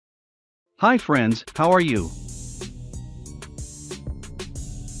Hi friends, how are you?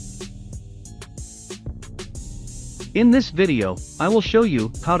 In this video, I will show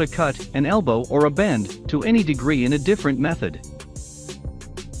you how to cut an elbow or a bend to any degree in a different method.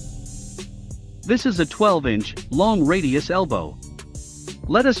 This is a 12-inch long radius elbow.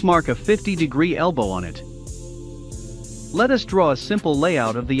 Let us mark a 50-degree elbow on it. Let us draw a simple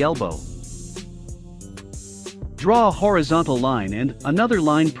layout of the elbow. Draw a horizontal line and another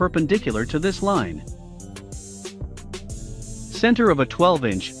line perpendicular to this line. Center of a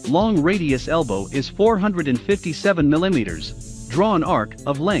 12-inch long radius elbow is 457 mm. Draw an arc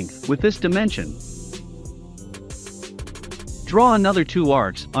of length with this dimension. Draw another 2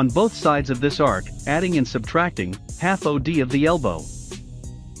 arcs on both sides of this arc, adding and subtracting half OD of the elbow.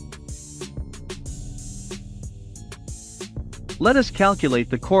 Let us calculate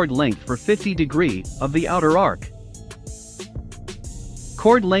the chord length for 50 degree of the outer arc.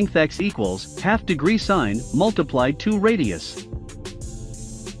 Chord length x equals half degree sine multiplied 2 radius.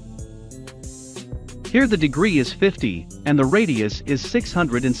 Here the degree is 50 and the radius is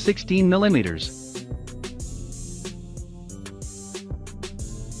 616 millimeters.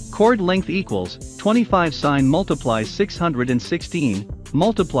 Chord length equals 25 sine multiplies 616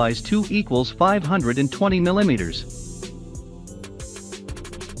 multiplies 2 equals 520 millimeters.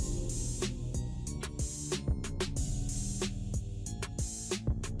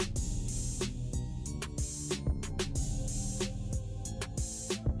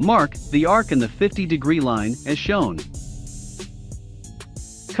 Mark the arc in the 50-degree line as shown.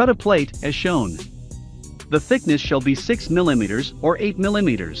 Cut a plate as shown. The thickness shall be 6 mm or 8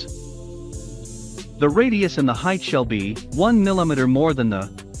 mm. The radius and the height shall be 1 mm more than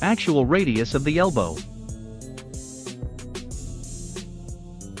the actual radius of the elbow.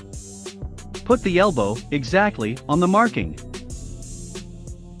 Put the elbow exactly on the marking.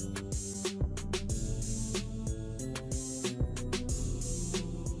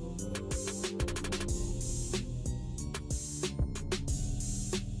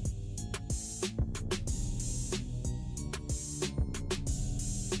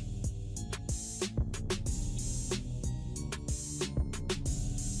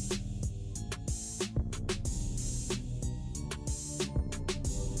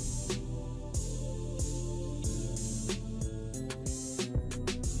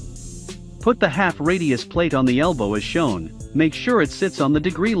 Put the half radius plate on the elbow as shown, make sure it sits on the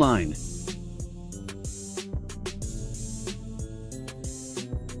degree line.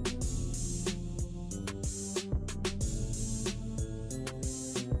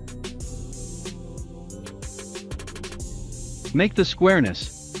 Make the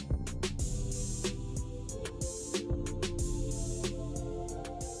squareness.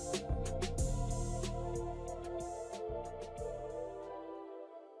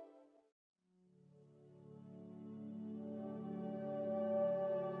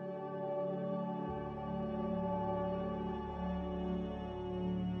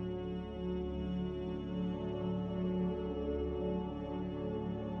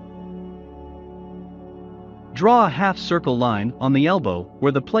 Draw a half circle line on the elbow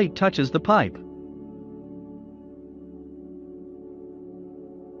where the plate touches the pipe.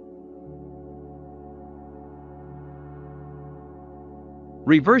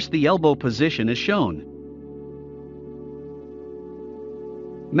 Reverse the elbow position as shown.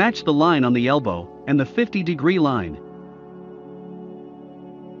 Match the line on the elbow and the 50-degree line.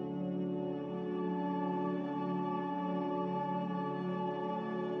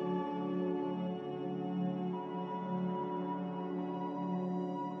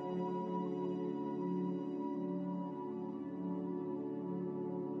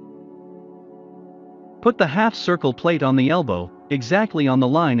 Put the half circle plate on the elbow, exactly on the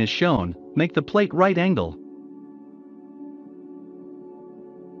line as shown, make the plate right angle.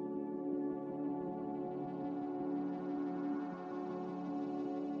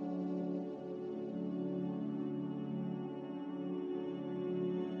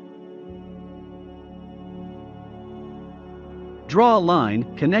 Draw a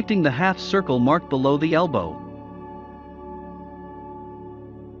line connecting the half circle marked below the elbow.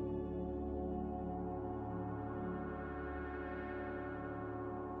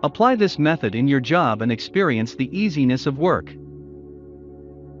 Apply this method in your job and experience the easiness of work.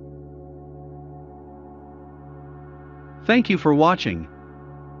 Thank you for watching.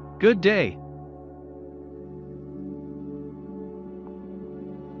 Good day.